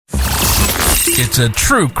It's a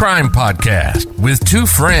true crime podcast with two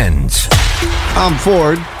friends. I'm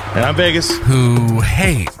Ford. And I'm Vegas. Who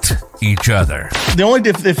hate each other. The only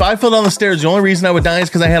if I fell down the stairs, the only reason I would die is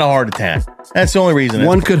because I had a heart attack. That's the only reason.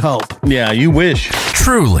 One could hope. Yeah, you wish.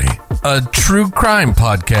 Truly, a true crime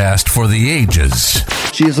podcast for the ages.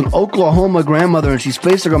 She is an Oklahoma grandmother, and she's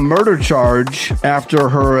facing a murder charge after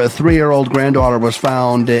her 3-year-old granddaughter was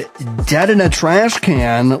found dead in a trash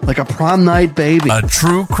can like a prom night baby. A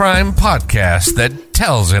true crime podcast that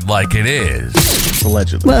tells it like it is.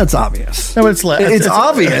 Allegedly. Well, it's obvious. No, it's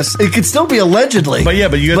obvious. It could still be allegedly. But yeah,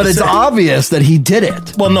 but you. But it's obvious that he did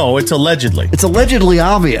it. Well, no, it's allegedly. It's allegedly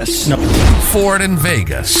obvious. No. Ford and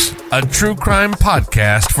Vegas, a true crime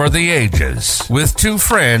podcast for the ages with two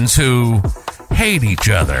friends who hate each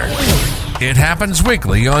other. It happens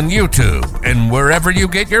weekly on YouTube and wherever you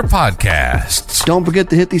get your podcasts. Don't forget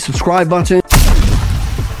to hit the subscribe button.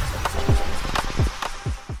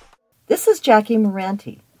 This is Jackie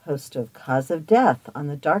Moranti, host of Cause of Death on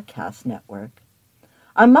the Darkcast network.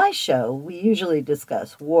 On my show, we usually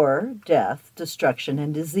discuss war, death, destruction,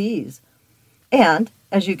 and disease. And,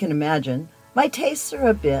 as you can imagine, my tastes are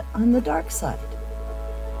a bit on the dark side.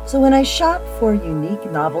 So when I shop for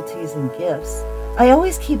unique novelties and gifts, I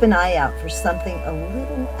always keep an eye out for something a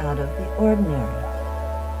little out of the ordinary.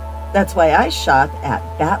 That's why I shop at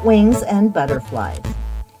Batwings and Butterflies.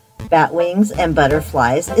 Batwings and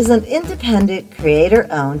Butterflies is an independent,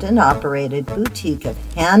 creator-owned and operated boutique of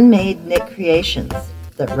handmade knit creations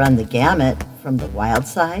that run the gamut from the wild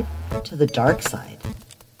side to the dark side.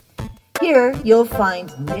 Here, you'll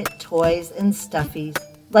find knit toys and stuffies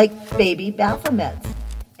like baby Baphomets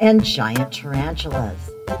and giant tarantulas,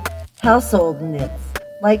 household knits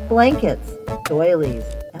like blankets, doilies,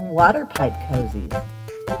 and water pipe cozies.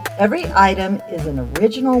 Every item is an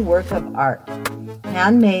original work of art,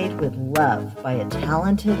 handmade with love by a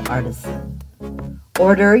talented artisan.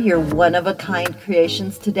 Order your one-of-a-kind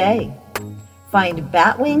creations today. Find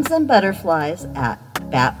Batwings and Butterflies at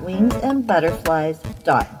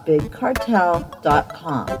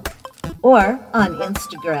batwingsandbutterflies.bigcartel.com or on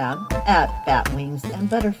Instagram at Batwings and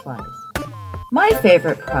Butterflies. My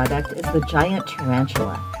favorite product is the giant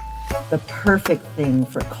tarantula, the perfect thing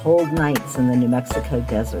for cold nights in the New Mexico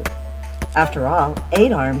desert. After all,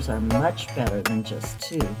 8 arms are much better than just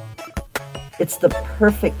 2. It's the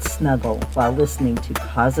perfect snuggle while listening to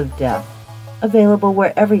Cause of Death, available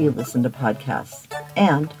wherever you listen to podcasts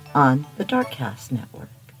and on the Darkcast network.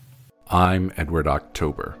 I'm Edward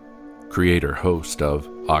October, creator-host of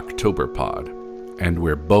Octoberpod, and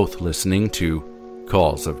we're both listening to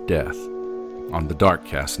Cause of Death on the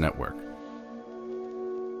Darkcast network.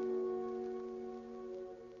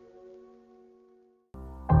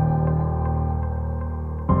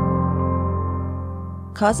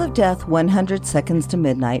 Cause of Death 100 Seconds to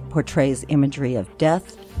Midnight portrays imagery of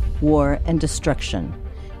death, war, and destruction,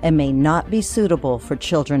 and may not be suitable for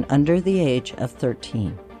children under the age of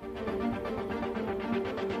 13.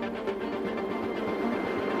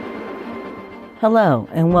 Hello,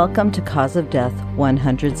 and welcome to Cause of Death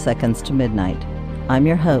 100 Seconds to Midnight. I'm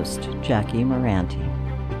your host, Jackie Moranti.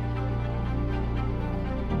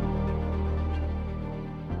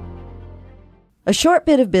 A short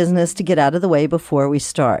bit of business to get out of the way before we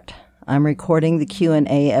start. I'm recording the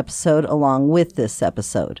Q&A episode along with this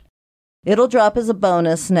episode. It'll drop as a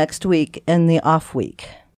bonus next week in the off week.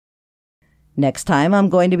 Next time, I'm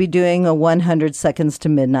going to be doing a 100 Seconds to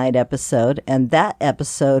Midnight episode, and that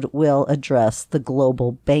episode will address the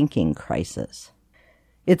global banking crisis.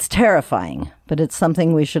 It's terrifying, but it's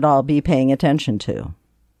something we should all be paying attention to.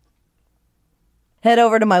 Head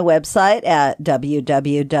over to my website at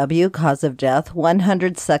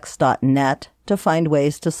www.causeofdeath100sex.net to find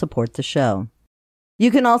ways to support the show.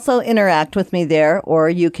 You can also interact with me there, or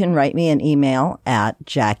you can write me an email at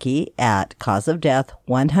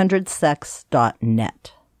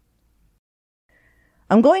jackie@causeofdeath100sex.net.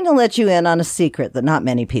 I'm going to let you in on a secret that not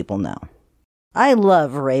many people know. I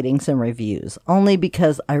love ratings and reviews, only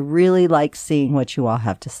because I really like seeing what you all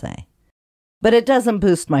have to say. But it doesn't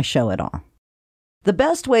boost my show at all. The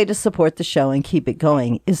best way to support the show and keep it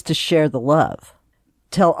going is to share the love.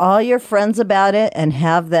 Tell all your friends about it and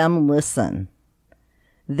have them listen.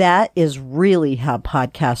 That is really how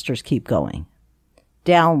podcasters keep going.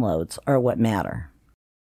 Downloads are what matter.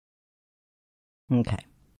 Okay.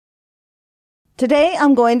 Today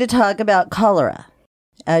I'm going to talk about cholera.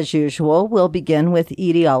 As usual, we'll begin with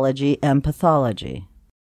etiology and pathology.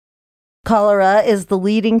 Cholera is the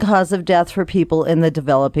leading cause of death for people in the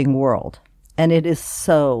developing world, and it is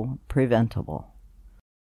so preventable.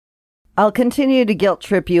 I'll continue to guilt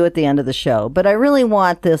trip you at the end of the show, but I really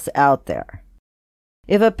want this out there.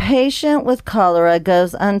 If a patient with cholera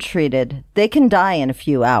goes untreated, they can die in a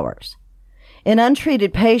few hours. In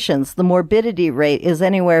untreated patients, the morbidity rate is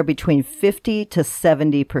anywhere between 50 to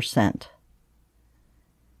 70%.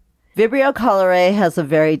 Vibrio cholerae has a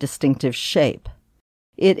very distinctive shape.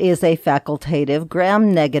 It is a facultative,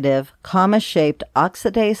 gram-negative, comma-shaped,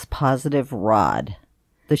 oxidase-positive rod.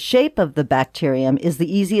 The shape of the bacterium is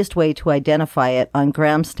the easiest way to identify it on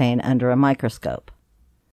gram stain under a microscope.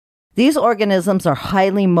 These organisms are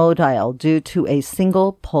highly motile due to a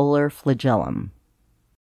single polar flagellum.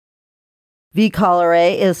 V.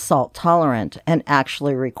 cholerae is salt tolerant and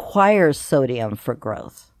actually requires sodium for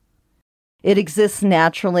growth. It exists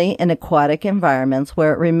naturally in aquatic environments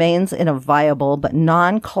where it remains in a viable but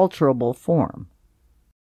non-culturable form.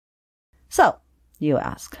 So, you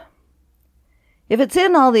ask, if it's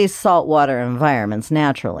in all these saltwater environments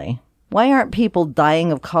naturally, why aren't people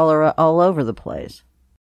dying of cholera all over the place?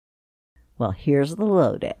 Well, here's the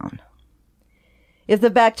lowdown. If the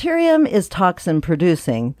bacterium is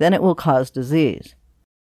toxin-producing, then it will cause disease.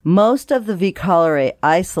 Most of the V. cholerae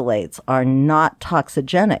isolates are not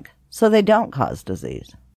toxigenic, so they don't cause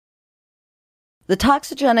disease. The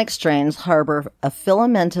toxigenic strains harbor a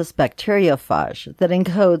filamentous bacteriophage that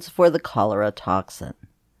encodes for the cholera toxin.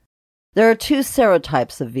 There are two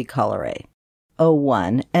serotypes of V. cholerae,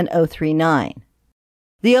 O1 and O39.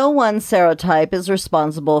 The O1 serotype is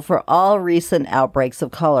responsible for all recent outbreaks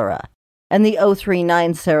of cholera, and the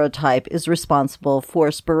O39 serotype is responsible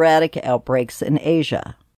for sporadic outbreaks in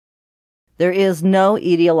Asia. There is no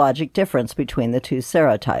etiologic difference between the two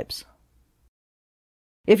serotypes.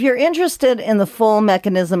 If you're interested in the full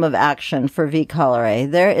mechanism of action for V. cholerae,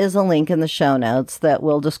 there is a link in the show notes that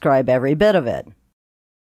will describe every bit of it.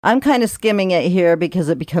 I'm kind of skimming it here because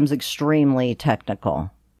it becomes extremely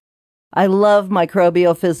technical. I love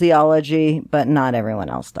microbial physiology, but not everyone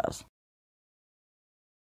else does.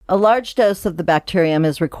 A large dose of the bacterium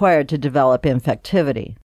is required to develop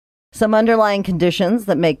infectivity. Some underlying conditions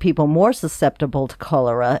that make people more susceptible to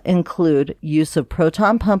cholera include use of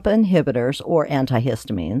proton pump inhibitors or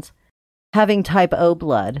antihistamines, having type O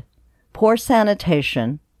blood, poor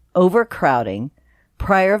sanitation, overcrowding,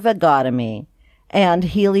 prior vagotomy, and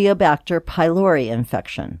Helicobacter pylori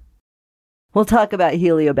infection. We'll talk about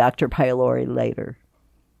Helicobacter pylori later.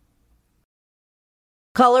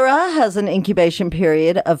 Cholera has an incubation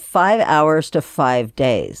period of 5 hours to 5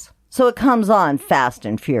 days, so it comes on fast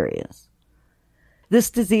and furious. This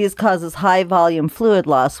disease causes high-volume fluid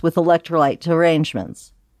loss with electrolyte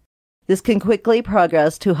derangements. This can quickly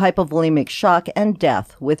progress to hypovolemic shock and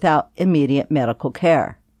death without immediate medical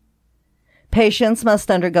care. Patients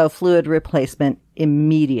must undergo fluid replacement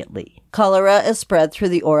immediately. Cholera is spread through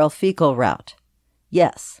the oral fecal route.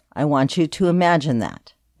 Yes, I want you to imagine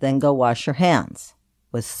that. Then go wash your hands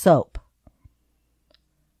with soap.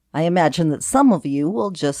 I imagine that some of you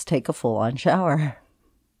will just take a full-on shower.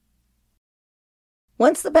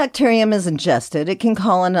 Once the bacterium is ingested, it can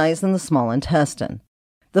colonize in the small intestine.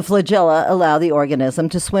 The flagella allow the organism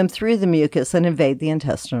to swim through the mucus and invade the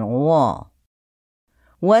intestinal wall.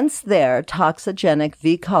 Once there, toxigenic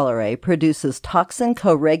V. cholerae produces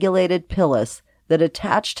toxin-co-regulated pilus that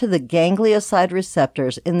attach to the ganglioside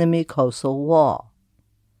receptors in the mucosal wall.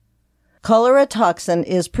 Cholera toxin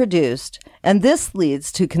is produced, and this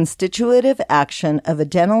leads to constitutive action of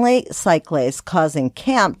adenylate cyclase, causing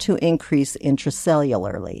CAMP to increase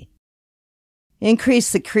intracellularly.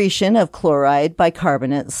 Increased secretion of chloride,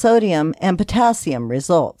 bicarbonate, sodium, and potassium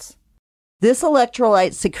results. This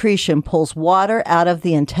electrolyte secretion pulls water out of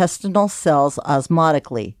the intestinal cells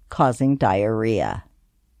osmotically, causing diarrhea.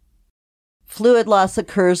 Fluid loss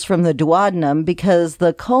occurs from the duodenum because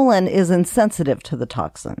the colon is insensitive to the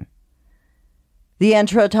toxin. The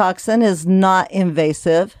enterotoxin is not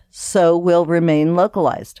invasive, so will remain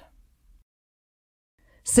localized.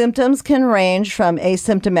 Symptoms can range from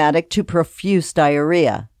asymptomatic to profuse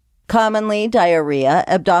diarrhea. Commonly, diarrhea,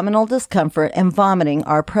 abdominal discomfort, and vomiting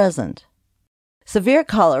are present. Severe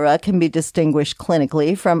cholera can be distinguished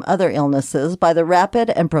clinically from other illnesses by the rapid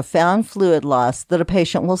and profound fluid loss that a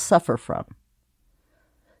patient will suffer from.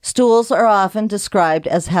 Stools are often described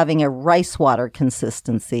as having a rice water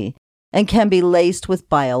consistency and can be laced with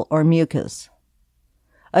bile or mucus.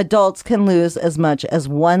 Adults can lose as much as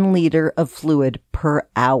 1 liter of fluid per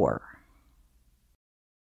hour.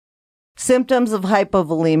 Symptoms of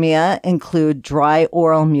hypovolemia include dry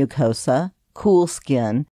oral mucosa, cool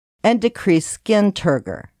skin, and decreased skin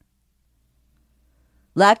turgor.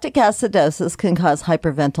 Lactic acidosis can cause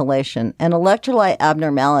hyperventilation, and electrolyte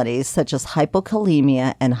abnormalities such as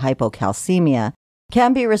hypokalemia and hypocalcemia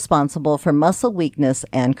can be responsible for muscle weakness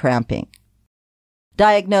and cramping.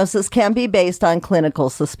 Diagnosis can be based on clinical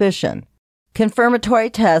suspicion. Confirmatory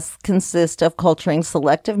tests consist of culturing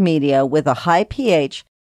selective media with a high pH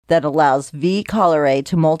that allows V. cholerae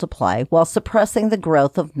to multiply while suppressing the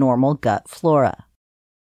growth of normal gut flora.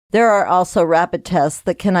 There are also rapid tests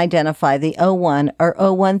that can identify the O1 or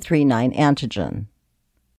O139 antigen.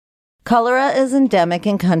 Cholera is endemic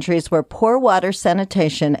in countries where poor water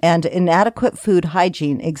sanitation and inadequate food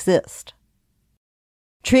hygiene exist.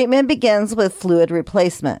 Treatment begins with fluid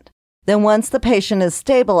replacement. Then once the patient is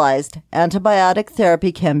stabilized, antibiotic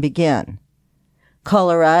therapy can begin.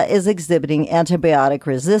 Cholera is exhibiting antibiotic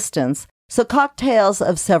resistance, so cocktails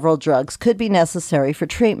of several drugs could be necessary for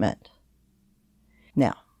treatment.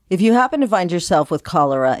 Now, if you happen to find yourself with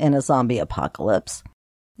cholera in a zombie apocalypse,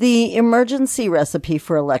 the emergency recipe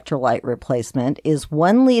for electrolyte replacement is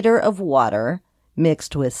 1 liter of water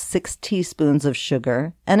mixed with 6 teaspoons of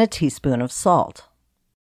sugar and a teaspoon of salt.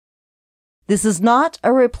 This is not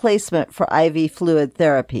a replacement for IV fluid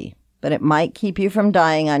therapy, but it might keep you from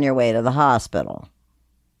dying on your way to the hospital.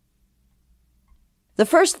 The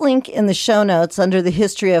first link in the show notes under the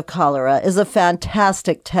history of cholera is a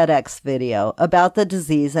fantastic TEDx video about the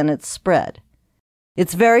disease and its spread.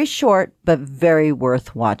 It's very short, but very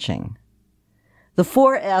worth watching. The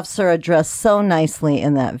 4 F's are addressed so nicely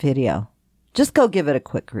in that video. Just go give it a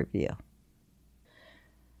quick review.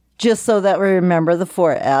 Just so that we remember the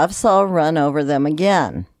 4 F's, I'll run over them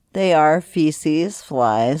again. They are feces,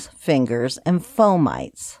 flies, fingers, and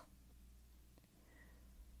fomites.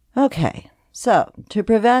 Okay, so to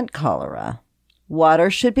prevent cholera,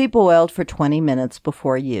 water should be boiled for 20 minutes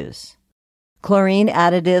before use. Chlorine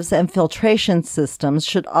additives and filtration systems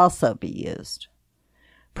should also be used.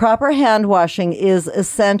 Proper hand washing is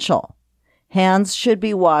essential. Hands should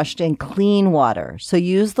be washed in clean water, so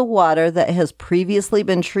use the water that has previously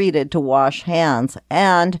been treated to wash hands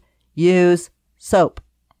and use soap.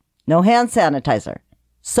 No hand sanitizer.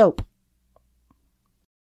 Soap.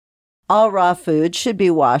 All raw food should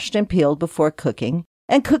be washed and peeled before cooking,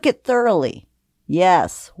 and cook it thoroughly.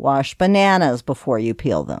 Yes, wash bananas before you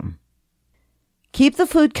peel them. Keep the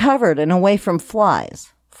food covered and away from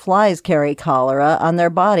flies. Flies carry cholera on their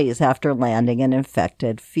bodies after landing in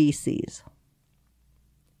infected feces.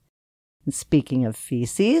 And speaking of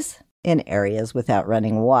feces, in areas without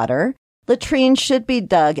running water, latrines should be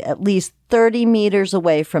dug at least 30 meters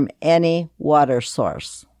away from any water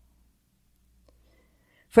source.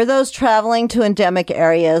 For those traveling to endemic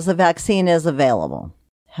areas, a vaccine is available.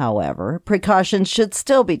 However, precautions should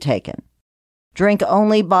still be taken. Drink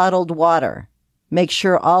only bottled water. Make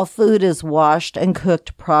sure all food is washed and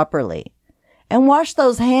cooked properly. And wash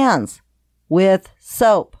those hands with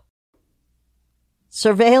soap.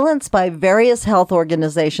 Surveillance by various health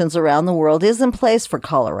organizations around the world is in place for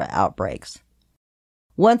cholera outbreaks.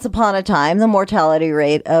 Once upon a time, the mortality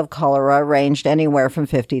rate of cholera ranged anywhere from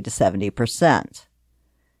 50 to 70%.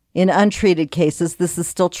 In untreated cases, this is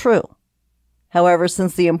still true. However,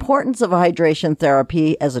 since the importance of hydration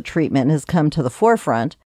therapy as a treatment has come to the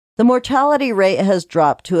forefront, the mortality rate has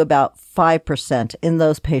dropped to about 5% in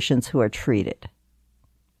those patients who are treated.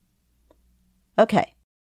 Okay,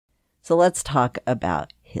 so let's talk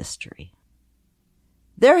about history.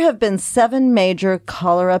 There have been 7 major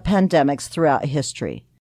cholera pandemics throughout history.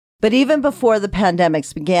 But even before the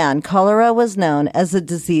pandemics began, cholera was known as a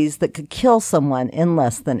disease that could kill someone in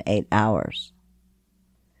less than 8 hours.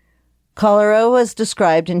 Cholera was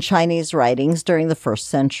described in Chinese writings during the 1st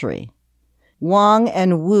century. Wang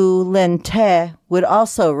and Wu Lente would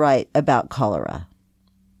also write about cholera.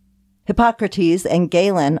 Hippocrates and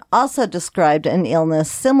Galen also described an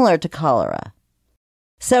illness similar to cholera.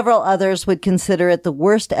 Several others would consider it the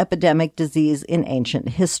worst epidemic disease in ancient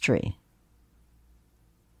history.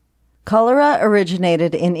 Cholera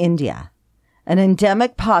originated in India. An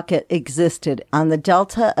endemic pocket existed on the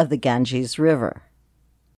delta of the Ganges River.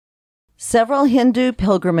 Several Hindu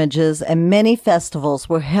pilgrimages and many festivals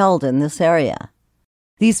were held in this area.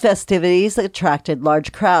 These festivities attracted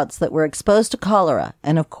large crowds that were exposed to cholera,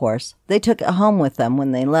 and of course, they took it home with them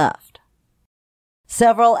when they left.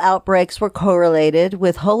 Several outbreaks were correlated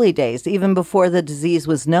with holy days even before the disease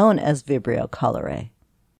was known as Vibrio cholerae.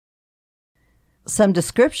 Some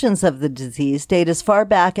descriptions of the disease date as far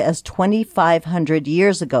back as 2,500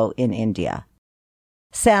 years ago in India.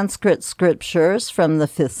 Sanskrit scriptures from the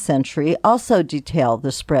 5th century also detail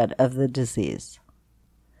the spread of the disease.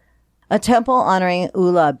 A temple honoring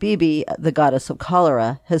Ula Bibi, the goddess of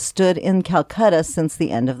cholera, has stood in Calcutta since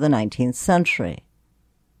the end of the 19th century.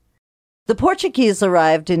 The Portuguese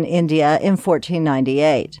arrived in India in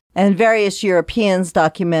 1498, and various Europeans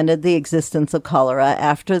documented the existence of cholera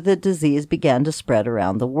after the disease began to spread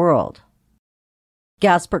around the world.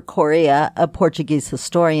 Gaspar Correa, a Portuguese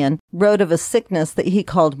historian, wrote of a sickness that he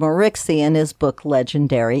called morixia in his book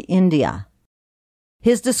Legendary India.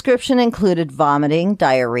 His description included vomiting,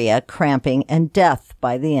 diarrhea, cramping, and death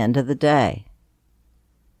by the end of the day.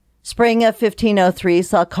 Spring of 1503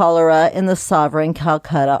 saw cholera in the sovereign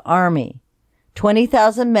Calcutta army.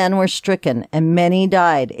 20,000 men were stricken, and many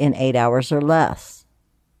died in 8 hours or less.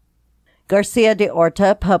 Garcia de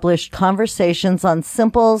Orta published Conversations on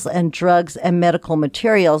Simples and Drugs and Medical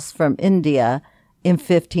Materials from India in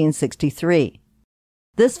 1563.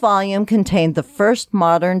 This volume contained the first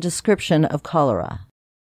modern description of cholera.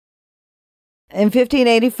 In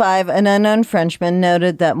 1585, an unknown Frenchman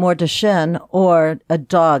noted that mort de chien, or a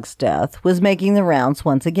dog's death, was making the rounds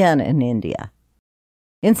once again in India.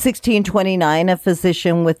 In 1629, a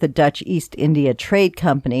physician with the Dutch East India Trade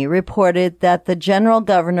Company reported that the general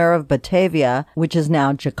governor of Batavia, which is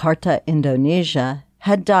now Jakarta, Indonesia,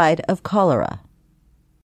 had died of cholera.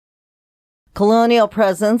 Colonial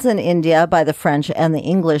presence in India by the French and the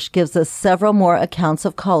English gives us several more accounts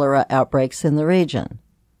of cholera outbreaks in the region.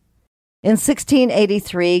 In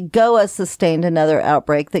 1683, Goa sustained another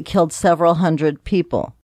outbreak that killed several hundred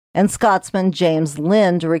people, and Scotsman James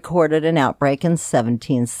Lind recorded an outbreak in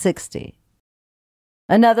 1760.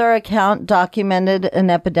 Another account documented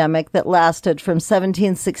an epidemic that lasted from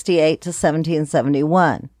 1768 to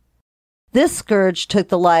 1771. This scourge took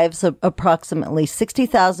the lives of approximately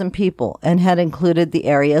 60,000 people and had included the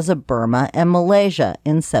areas of Burma and Malaysia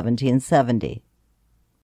in 1770.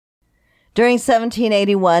 During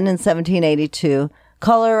 1781 and 1782,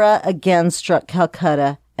 cholera again struck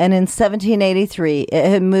Calcutta, and in 1783 it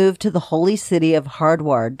had moved to the holy city of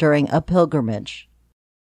Hardwar during a pilgrimage.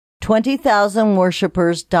 20,000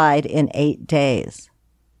 worshippers died in 8 days.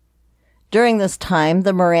 During this time,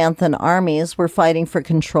 the Maranthan armies were fighting for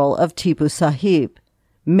control of Tipu Sahib.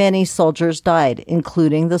 Many soldiers died,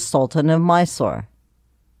 including the Sultan of Mysore.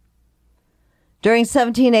 During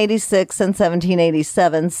 1786 and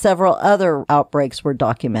 1787, several other outbreaks were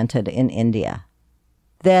documented in India.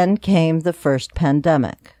 Then came the first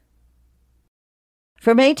pandemic.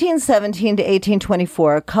 From 1817 to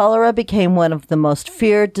 1824, cholera became one of the most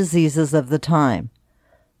feared diseases of the time.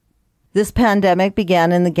 This pandemic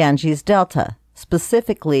began in the Ganges Delta,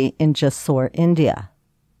 specifically in Jessore, India.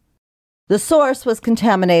 The source was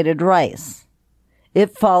contaminated rice.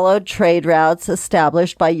 It followed trade routes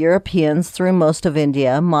established by Europeans through most of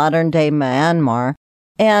India, modern-day Myanmar,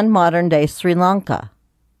 and modern-day Sri Lanka.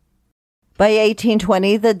 By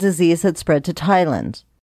 1820, the disease had spread to Thailand.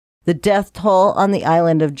 The death toll on the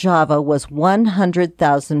island of Java was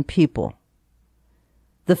 100,000 people.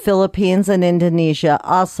 The Philippines and Indonesia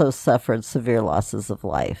also suffered severe losses of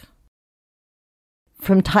life.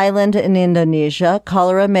 From Thailand and Indonesia,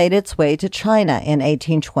 cholera made its way to China in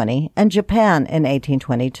 1820 and Japan in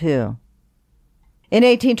 1822. In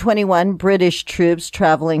 1821, British troops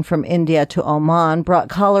traveling from India to Oman brought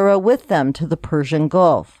cholera with them to the Persian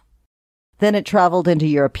Gulf. Then it traveled into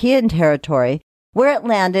European territory, where it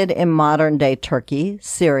landed in modern-day Turkey,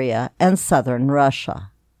 Syria, and southern Russia.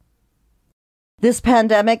 This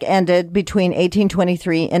pandemic ended between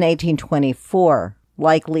 1823 and 1824.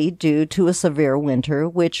 Likely due to a severe winter,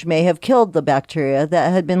 which may have killed the bacteria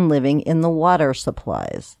that had been living in the water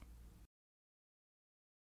supplies.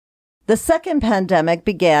 The second pandemic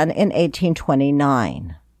began in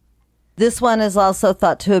 1829. This one is also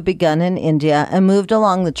thought to have begun in India and moved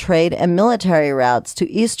along the trade and military routes to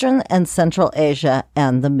Eastern and Central Asia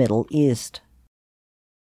and the Middle East.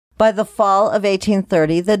 By the fall of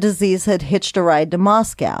 1830, the disease had hitched a ride to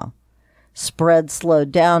Moscow. Spread slowed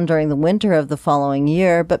down during the winter of the following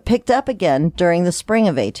year, but picked up again during the spring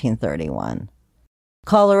of 1831.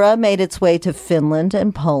 Cholera made its way to Finland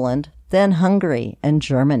and Poland, then Hungary and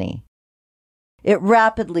Germany. It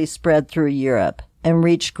rapidly spread through Europe and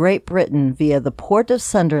reached Great Britain via the port of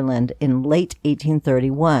Sunderland in late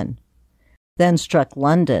 1831, then struck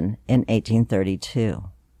London in 1832.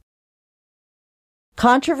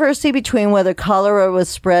 Controversy between whether cholera was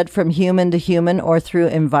spread from human to human or through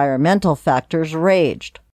environmental factors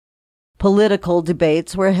raged. Political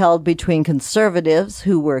debates were held between conservatives,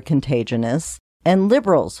 who were contagionists, and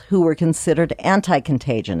liberals, who were considered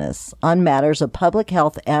anti-contagionists, on matters of public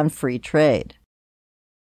health and free trade.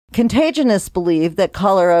 Contagionists believed that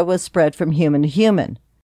cholera was spread from human to human,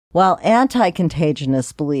 while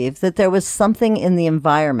anti-contagionists believed that there was something in the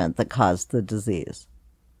environment that caused the disease.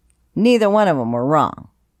 Neither one of them were wrong.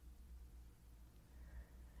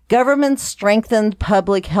 Governments strengthened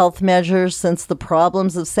public health measures since the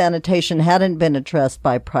problems of sanitation hadn't been addressed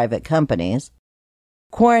by private companies.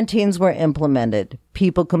 Quarantines were implemented,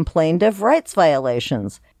 people complained of rights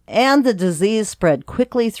violations, and the disease spread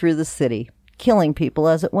quickly through the city, killing people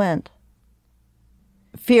as it went.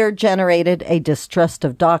 Fear generated a distrust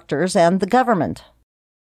of doctors and the government.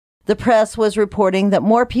 The press was reporting that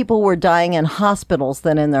more people were dying in hospitals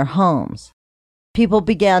than in their homes. People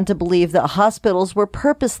began to believe that hospitals were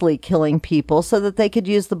purposely killing people so that they could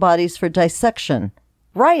use the bodies for dissection.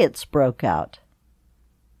 Riots broke out.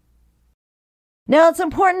 Now, it's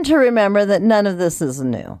important to remember that none of this is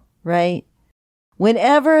new, right?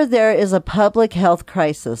 Whenever there is a public health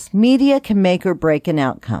crisis, media can make or break an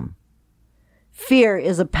outcome. Fear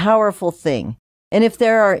is a powerful thing, and if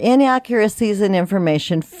there are inaccuracies in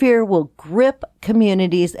information, fear will grip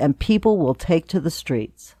communities and people will take to the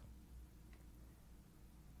streets.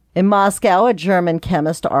 In Moscow, a German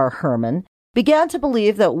chemist, R. Hermann, began to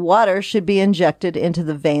believe that water should be injected into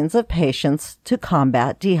the veins of patients to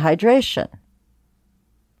combat dehydration.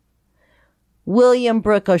 William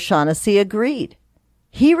Brooke O'Shaughnessy agreed.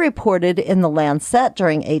 He reported in the Lancet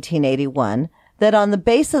during 1881 that on the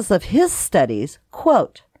basis of his studies,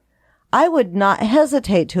 quote, I would not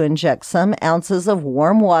hesitate to inject some ounces of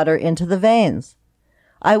warm water into the veins.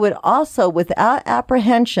 I would also, without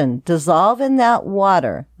apprehension, dissolve in that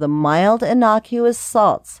water the mild innocuous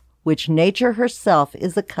salts which nature herself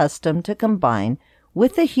is accustomed to combine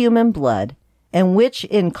with the human blood and which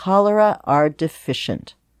in cholera are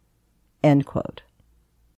deficient. End quote.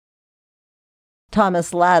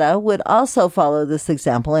 Thomas Latta would also follow this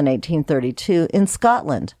example in 1832 in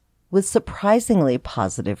Scotland with surprisingly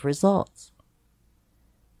positive results.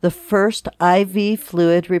 The first IV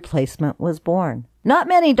fluid replacement was born. Not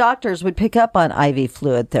many doctors would pick up on IV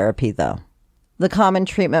fluid therapy, though. The common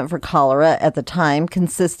treatment for cholera at the time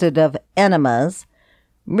consisted of enemas,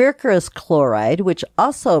 mercurous chloride, which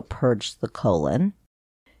also purged the colon,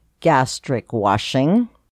 gastric washing,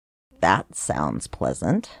 that sounds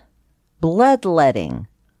pleasant, bloodletting,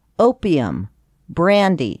 opium,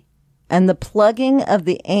 brandy, and the plugging of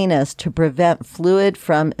the anus to prevent fluid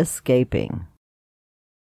from escaping.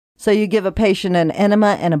 So you give a patient an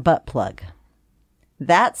enema and a butt plug.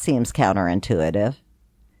 That seems counterintuitive.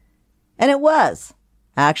 And it was.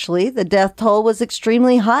 Actually, the death toll was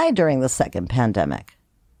extremely high during the second pandemic.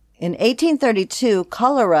 In 1832,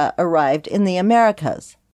 cholera arrived in the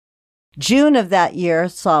Americas. June of that year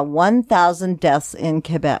saw 1,000 deaths in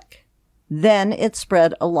Quebec. Then it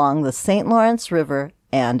spread along the St. Lawrence River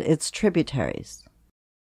and its tributaries.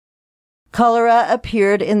 Cholera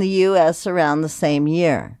appeared in the U.S. around the same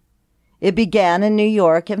year. It began in New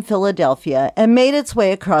York and Philadelphia and made its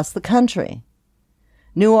way across the country.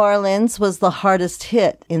 New Orleans was the hardest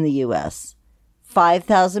hit in the U.S.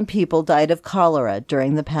 5,000 people died of cholera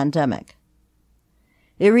during the pandemic.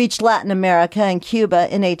 It reached Latin America and Cuba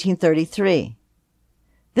in 1833.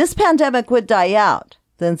 This pandemic would die out,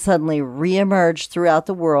 then suddenly reemerge throughout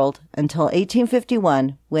the world until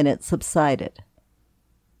 1851 when it subsided.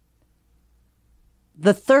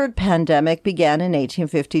 The third pandemic began in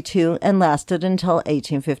 1852 and lasted until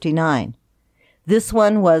 1859. This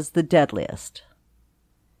one was the deadliest.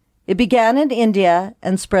 It began in India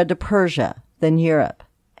and spread to Persia, then Europe,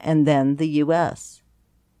 and then the U.S.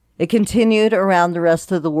 It continued around the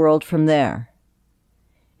rest of the world from there.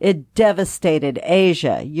 It devastated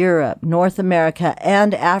Asia, Europe, North America,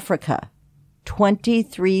 and Africa.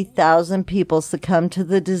 23,000 people succumbed to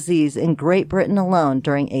the disease in Great Britain alone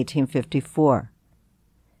during 1854.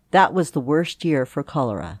 That was the worst year for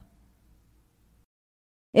cholera.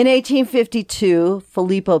 In 1852,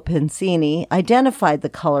 Filippo Pansini identified the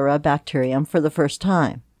cholera bacterium for the first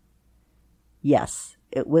time. Yes,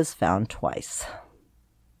 it was found twice.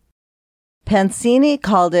 Pansini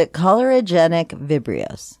called it cholerogenic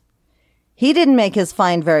vibrios. He didn't make his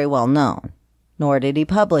find very well known, nor did he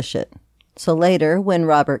publish it. So later, when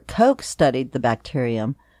Robert Koch studied the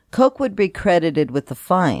bacterium, Koch would be credited with the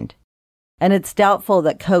find, and it's doubtful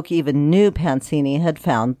that Koch even knew Pansini had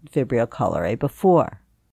found Vibrio cholerae before.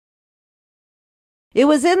 It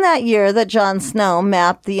was in that year that John Snow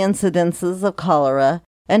mapped the incidences of cholera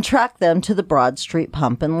and tracked them to the Broad Street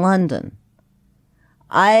pump in London.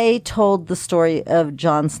 I told the story of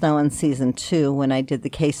John Snow in Season 2 when I did the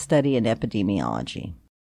case study in epidemiology.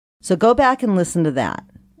 So go back and listen to that.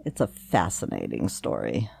 It's a fascinating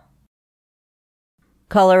story.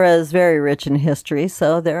 Cholera is very rich in history,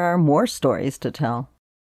 so there are more stories to tell.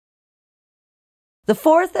 The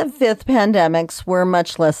fourth and fifth pandemics were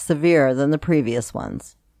much less severe than the previous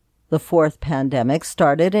ones. The fourth pandemic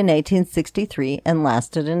started in 1863 and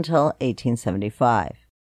lasted until 1875.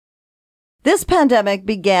 This pandemic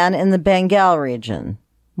began in the Bengal region.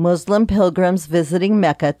 Muslim pilgrims visiting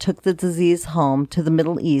Mecca took the disease home to the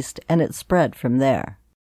Middle East, and it spread from there.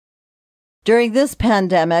 During this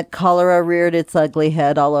pandemic, cholera reared its ugly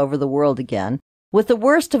head all over the world again, with the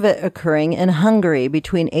worst of it occurring in Hungary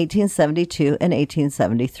between 1872 and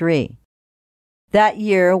 1873. That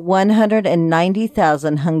year,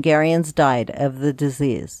 190,000 Hungarians died of the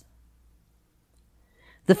disease.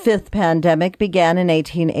 The fifth pandemic began in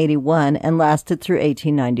 1881 and lasted through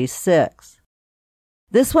 1896.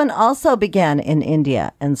 This one also began in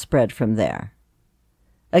India and spread from there.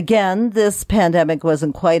 Again, this pandemic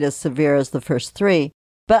wasn't quite as severe as the first three,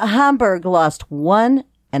 but Hamburg lost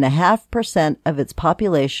 1.5% of its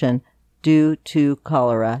population due to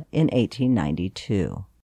cholera in 1892.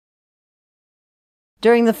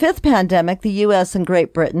 During the fifth pandemic, the U.S. and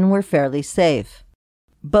Great Britain were fairly safe.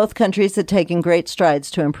 Both countries had taken great strides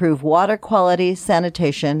to improve water quality,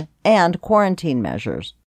 sanitation, and quarantine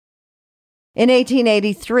measures. In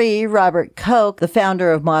 1883, Robert Koch, the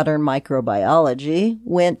founder of modern microbiology,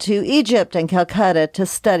 went to Egypt and Calcutta to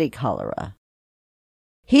study cholera.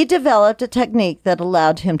 He developed a technique that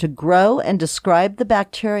allowed him to grow and describe the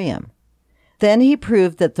bacterium. Then he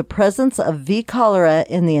proved that the presence of V. cholera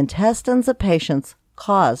in the intestines of patients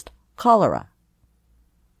caused cholera.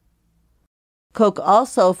 Koch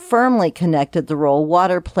also firmly connected the role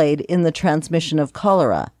water played in the transmission of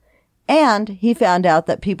cholera, and he found out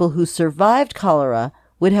that people who survived cholera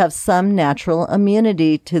would have some natural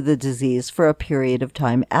immunity to the disease for a period of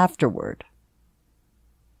time afterward.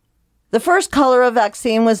 The first cholera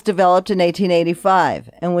vaccine was developed in 1885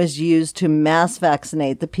 and was used to mass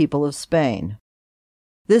vaccinate the people of Spain.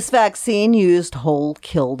 This vaccine used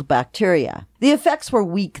whole-killed bacteria. The effects were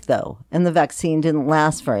weak, though, and the vaccine didn't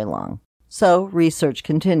last very long, so research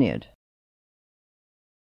continued.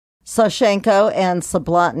 Soshenko and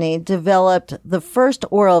Sablotny developed the first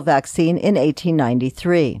oral vaccine in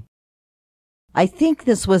 1893. I think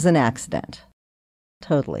this was an accident.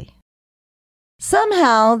 Totally.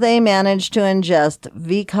 Somehow they managed to ingest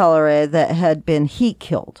V. cholerae that had been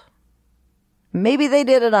heat-killed. Maybe they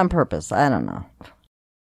did it on purpose, I don't know.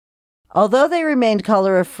 Although they remained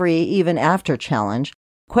cholera-free even after challenge,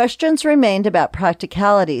 questions remained about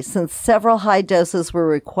practicality since several high doses were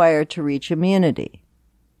required to reach immunity.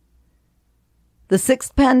 The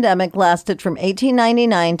sixth pandemic lasted from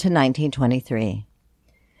 1899 to 1923.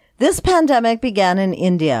 This pandemic began in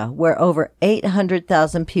India, where over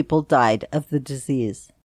 800,000 people died of the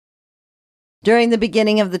disease. During the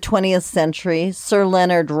beginning of the 20th century, Sir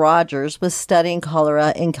Leonard Rogers was studying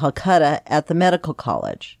cholera in Calcutta at the medical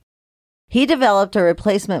college. He developed a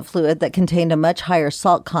replacement fluid that contained a much higher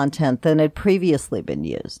salt content than had previously been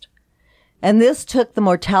used. And this took the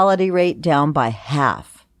mortality rate down by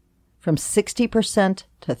half, from 60%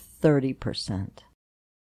 to 30%.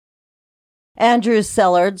 Andrew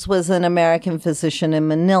Sellards was an American physician in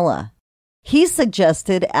Manila. He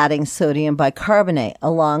suggested adding sodium bicarbonate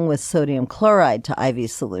along with sodium chloride to IV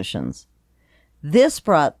solutions. This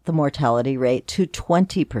brought the mortality rate to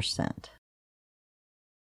 20%.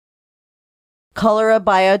 Cholera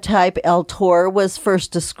biotype L-Tor was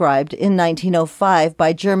first described in 1905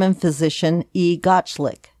 by German physician E.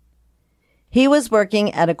 Gottschalk. He was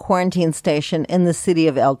working at a quarantine station in the city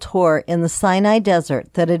of L-Tor in the Sinai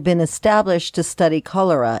Desert that had been established to study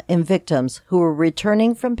cholera in victims who were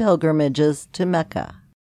returning from pilgrimages to Mecca.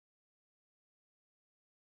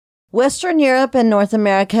 Western Europe and North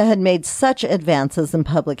America had made such advances in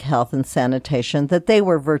public health and sanitation that they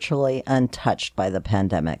were virtually untouched by the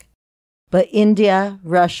pandemic. But India,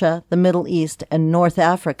 Russia, the Middle East, and North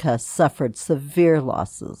Africa suffered severe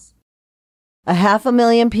losses.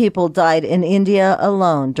 500,000 people died in India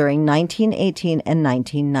alone during 1918 and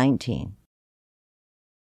 1919.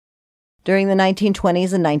 During the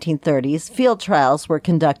 1920s and 1930s, field trials were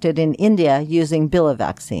conducted in India using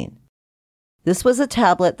bilavaccine. This was a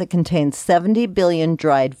tablet that contained 70 billion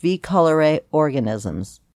dried V. cholerae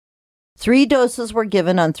organisms. 3 doses were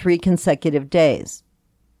given on 3 consecutive days.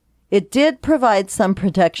 It did provide some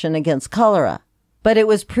protection against cholera, but it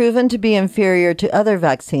was proven to be inferior to other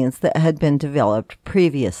vaccines that had been developed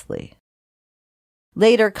previously.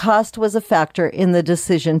 Later, cost was a factor in the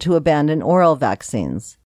decision to abandon oral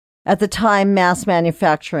vaccines. At the time, mass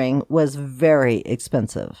manufacturing was very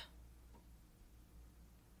expensive.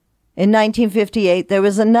 In 1958, there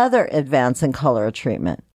was another advance in cholera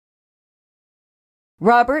treatment.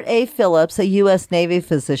 Robert A. Phillips, a U.S. Navy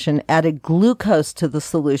physician, added glucose to the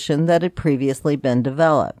solution that had previously been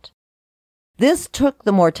developed. This took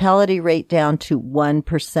the mortality rate down to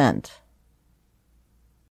 1%.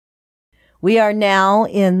 We are now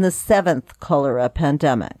in the 7th cholera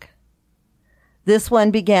pandemic. This one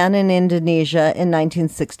began in Indonesia in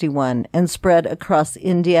 1961 and spread across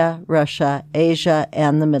India, Russia, Asia,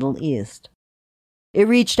 and the Middle East. It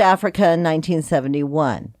reached Africa in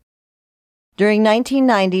 1971. During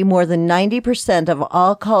 1990, more than 90% of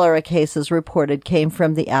all cholera cases reported came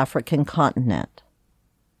from the African continent.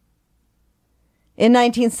 In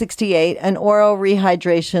 1968, an oral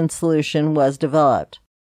rehydration solution was developed.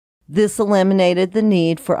 This eliminated the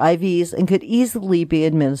need for IVs and could easily be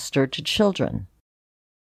administered to children.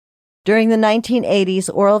 During the 1980s,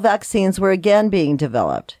 oral vaccines were again being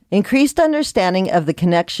developed. Increased understanding of the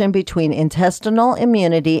connection between intestinal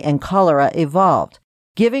immunity and cholera evolved,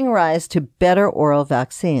 giving rise to better oral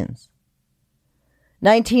vaccines.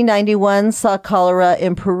 1991 saw cholera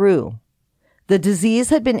in Peru. The disease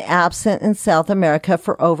had been absent in South America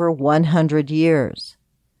for over 100 years.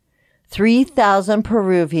 3,000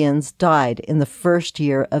 Peruvians died in the first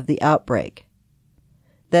year of the outbreak.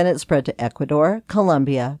 Then it spread to Ecuador,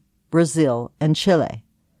 Colombia, Brazil, and Chile.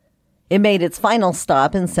 It made its final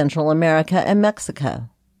stop in Central America and Mexico.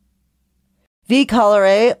 V.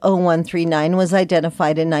 cholerae 0139 was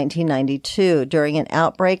identified in 1992 during an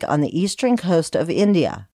outbreak on the eastern coast of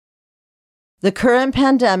India. The current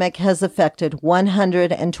pandemic has affected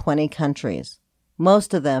 120 countries,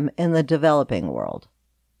 most of them in the developing world.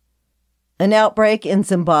 An outbreak in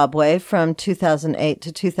Zimbabwe from 2008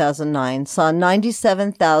 to 2009 saw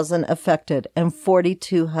 97,000 affected and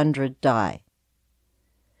 4,200 die.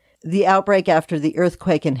 The outbreak after the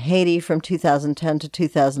earthquake in Haiti from 2010 to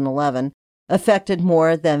 2011 affected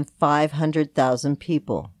more than 500,000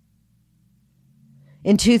 people.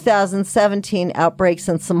 In 2017, outbreaks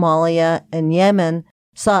in Somalia and Yemen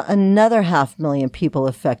saw another 500,000 people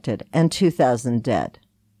affected and 2,000 dead.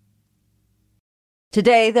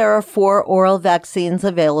 Today, there are 4 oral vaccines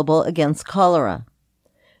available against cholera.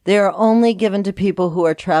 They are only given to people who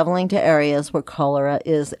are traveling to areas where cholera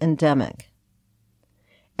is endemic.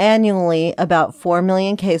 Annually, about 4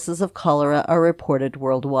 million cases of cholera are reported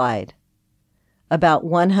worldwide. About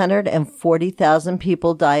 140,000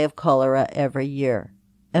 people die of cholera every year,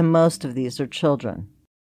 and most of these are children.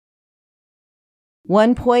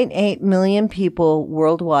 1.8 million people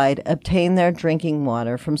worldwide obtain their drinking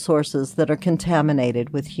water from sources that are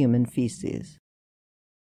contaminated with human feces.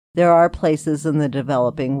 There are places in the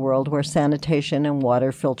developing world where sanitation and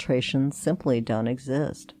water filtration simply don't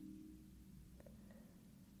exist.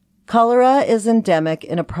 Cholera is endemic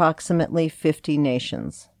in approximately 50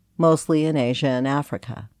 nations, mostly in Asia and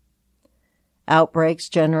Africa. Outbreaks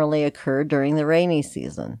generally occur during the rainy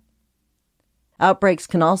season. Outbreaks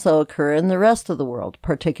can also occur in the rest of the world,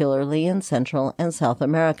 particularly in Central and South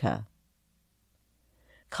America.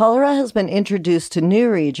 Cholera has been introduced to new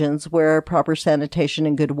regions where proper sanitation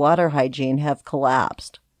and good water hygiene have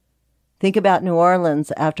collapsed. Think about New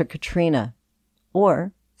Orleans after Katrina,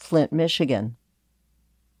 or Flint, Michigan.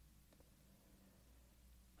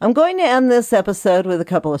 I'm going to end this episode with a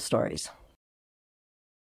couple of stories.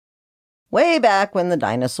 Way back when the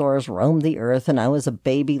dinosaurs roamed the earth and I was a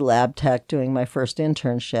baby lab tech doing my first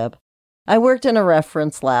internship, I worked in a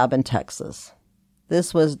reference lab in Texas.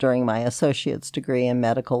 This was during my associate's degree in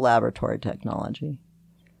medical laboratory technology.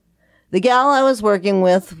 The gal I was working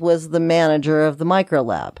with was the manager of the micro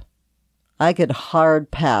lab. I could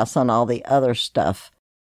hard pass on all the other stuff,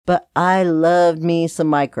 but I loved me some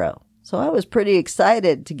micro, so I was pretty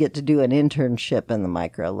excited to get to do an internship in the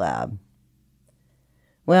micro lab.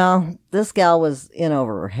 Well, this gal was in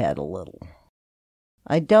over her head a little.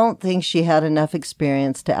 I don't think she had enough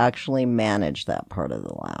experience to actually manage that part of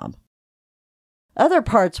the lab. Other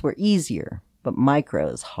parts were easier, but micro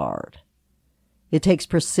is hard. It takes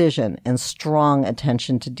precision and strong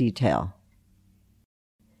attention to detail.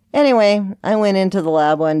 Anyway, I went into the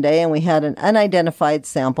lab one day and we had an unidentified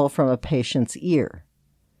sample from a patient's ear.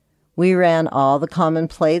 We ran all the common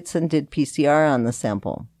plates and did PCR on the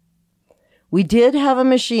sample. We did have a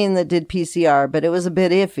machine that did PCR, but it was a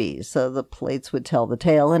bit iffy, so the plates would tell the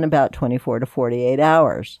tale in about 24 to 48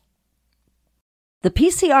 hours. The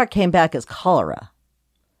PCR came back as cholera.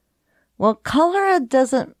 Well, cholera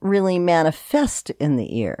doesn't really manifest in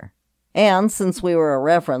the ear. And since we were a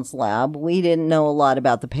reference lab, we didn't know a lot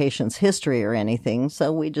about the patient's history or anything,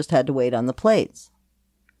 so we just had to wait on the plates.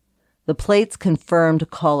 The plates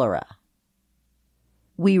confirmed cholera.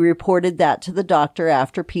 We reported that to the doctor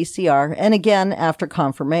after PCR and again after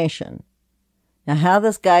confirmation. Now, how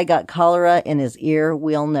this guy got cholera in his ear,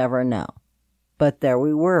 we'll never know. But there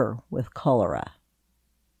we were with cholera.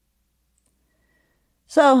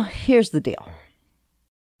 So, here's the deal.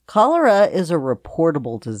 Cholera is a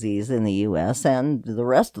reportable disease in the U.S. and the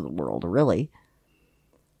rest of the world, really.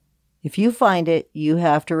 If you find it, you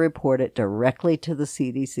have to report it directly to the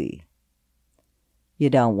CDC. You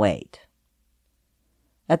don't wait.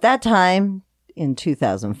 At that time, in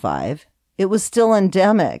 2005, it was still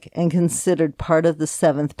endemic and considered part of the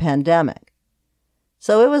 7th pandemic.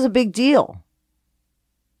 So it was a big deal.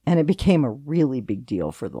 And it became a really big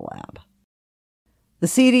deal for the lab. The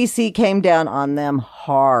CDC came down on them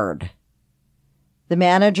hard. The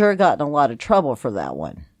manager got in a lot of trouble for that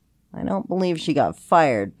one. I don't believe she got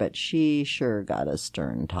fired, but she sure got a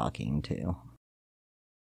stern talking to.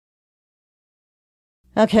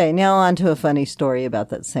 Okay, now on to a funny story about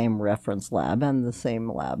that same reference lab and the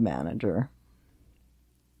same lab manager.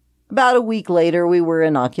 About a week later, we were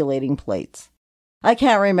inoculating plates. I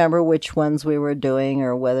can't remember which ones we were doing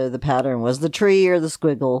or whether the pattern was the tree or the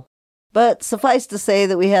squiggle, but suffice to say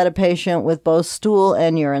that we had a patient with both stool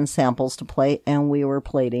and urine samples to plate, and we were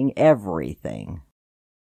plating everything.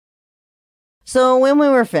 So when we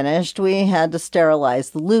were finished, we had to sterilize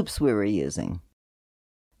the loops we were using.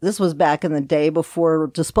 This was back in the day before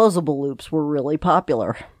disposable loops were really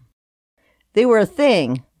popular. They were a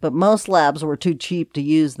thing, but most labs were too cheap to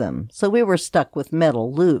use them, so we were stuck with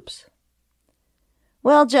metal loops.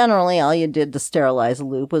 Well, generally, all you did to sterilize a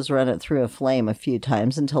loop was run it through a flame a few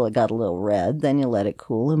times until it got a little red, then you let it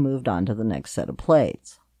cool and moved on to the next set of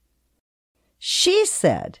plates. She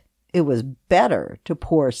said it was better to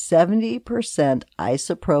pour 70%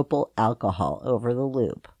 isopropyl alcohol over the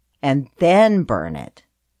loop and then burn it.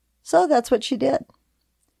 So that's what she did.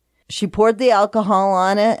 She poured the alcohol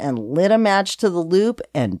on it and lit a match to the loop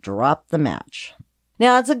and dropped the match.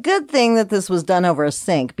 Now, it's a good thing that this was done over a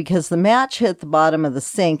sink because the match hit the bottom of the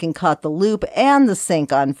sink and caught the loop and the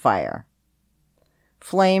sink on fire.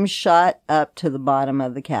 Flames shot up to the bottom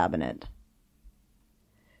of the cabinet.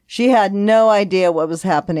 She had no idea what was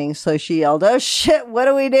happening, so she yelled, "Oh shit, what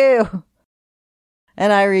do we do?"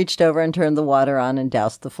 And I reached over and turned the water on and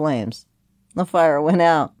doused the flames. The fire went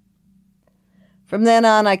out. From then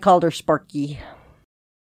on, I called her Sparky.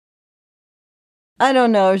 I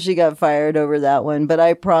don't know if she got fired over that one, but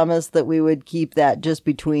I promised that we would keep that just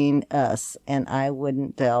between us, and I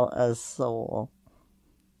wouldn't tell a soul.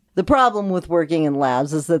 The problem with working in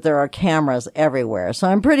labs is that there are cameras everywhere, so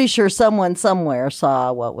I'm pretty sure someone somewhere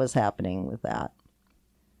saw what was happening with that.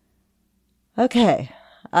 Okay,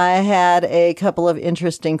 I had a couple of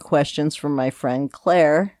interesting questions from my friend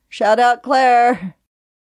Claire. Shout out, Claire!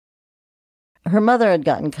 Her mother had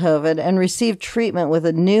gotten COVID and received treatment with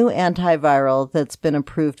a new antiviral that's been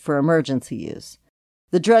approved for emergency use.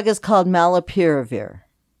 The drug is called Malapiravir.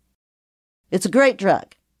 It's a great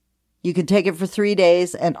drug. You can take it for 3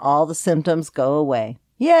 days and all the symptoms go away.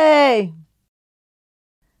 Yay!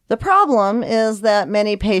 The problem is that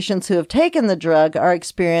many patients who have taken the drug are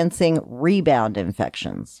experiencing rebound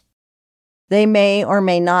infections. They may or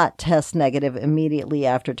may not test negative immediately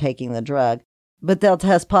after taking the drug, but they'll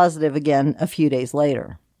test positive again a few days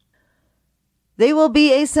later. They will be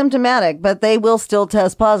asymptomatic, but they will still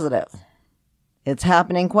test positive. It's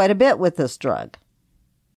happening quite a bit with this drug.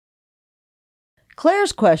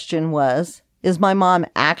 Claire's question was, is my mom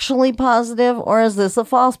actually positive or is this a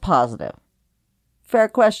false positive? Fair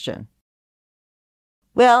question.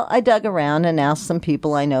 Well, I dug around and asked some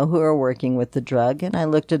people I know who are working with the drug, and I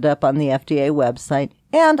looked it up on the FDA website,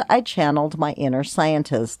 and I channeled my inner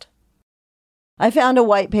scientist. I found a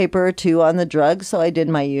white paper or two on the drug, so I did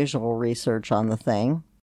my usual research on the thing.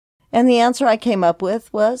 And the answer I came up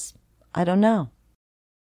with was, I don't know.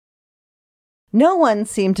 No one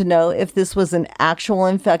seemed to know if this was an actual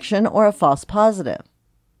infection or a false positive.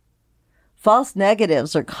 False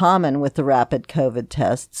negatives are common with the rapid COVID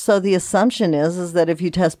tests, so the assumption is that if you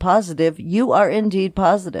test positive, you are indeed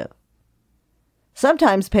positive.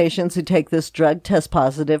 Sometimes patients who take this drug test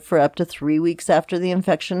positive for up to 3 weeks after the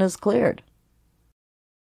infection is cleared.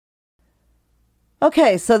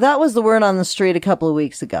 Okay, so that was the word on the street a couple of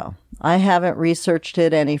weeks ago. I haven't researched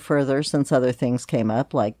it any further since other things came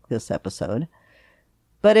up, like this episode.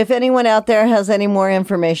 But if anyone out there has any more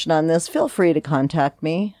information on this, feel free to contact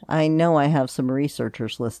me. I know I have some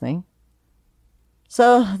researchers listening.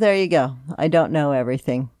 So, there you go. I don't know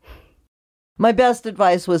everything. My best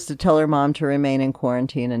advice was to tell her mom to remain in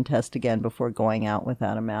quarantine and test again before going out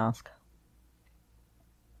without a mask.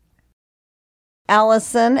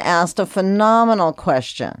 Allison asked a phenomenal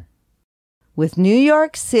question. With New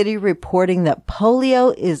York City reporting that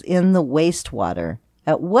polio is in the wastewater,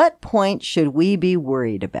 at what point should we be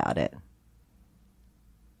worried about it?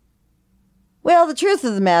 Well, the truth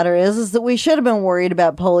of the matter is that we should have been worried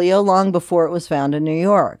about polio long before it was found in New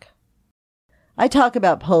York. I talk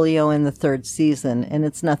about polio in the 3rd season, and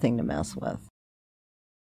it's nothing to mess with.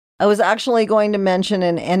 I was actually going to mention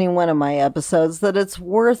in any one of my episodes that it's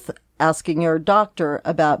worth asking your doctor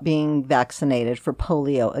about being vaccinated for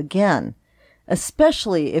polio again,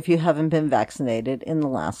 especially if you haven't been vaccinated in the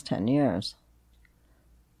last 10 years.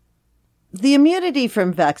 The immunity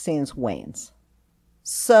from vaccines wanes.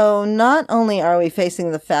 So not only are we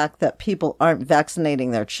facing the fact that people aren't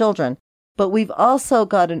vaccinating their children, but we've also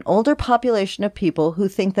got an older population of people who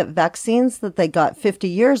think that vaccines that they got 50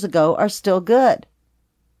 years ago are still good.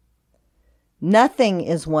 Nothing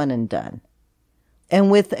is one and done. And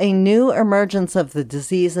with a new emergence of the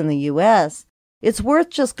disease in the U.S., it's worth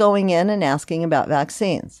just going in and asking about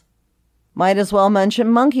vaccines. Might as well mention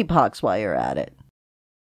monkeypox while you're at it.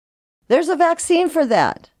 There's a vaccine for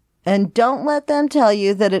that. And don't let them tell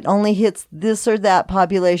you that it only hits this or that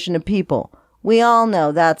population of people. We all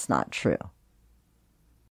know that's not true.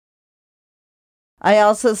 I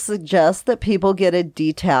also suggest that people get a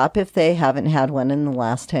DTaP if they haven't had one in the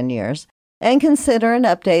last 10 years, and consider an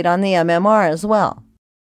update on the MMR as well.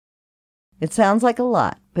 It sounds like a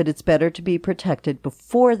lot, but it's better to be protected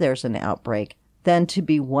before there's an outbreak than to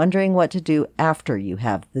be wondering what to do after you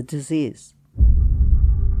have the disease.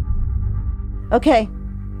 Okay,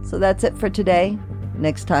 so that's it for today.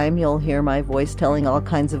 Next time you'll hear my voice telling all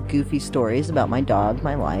kinds of goofy stories about my dog,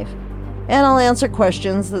 my life, and I'll answer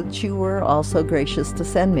questions that you were also gracious to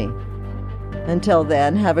send me. Until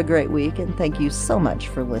then, have a great week, and thank you so much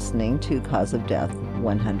for listening to Cause of Death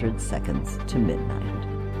 100 Seconds to Midnight.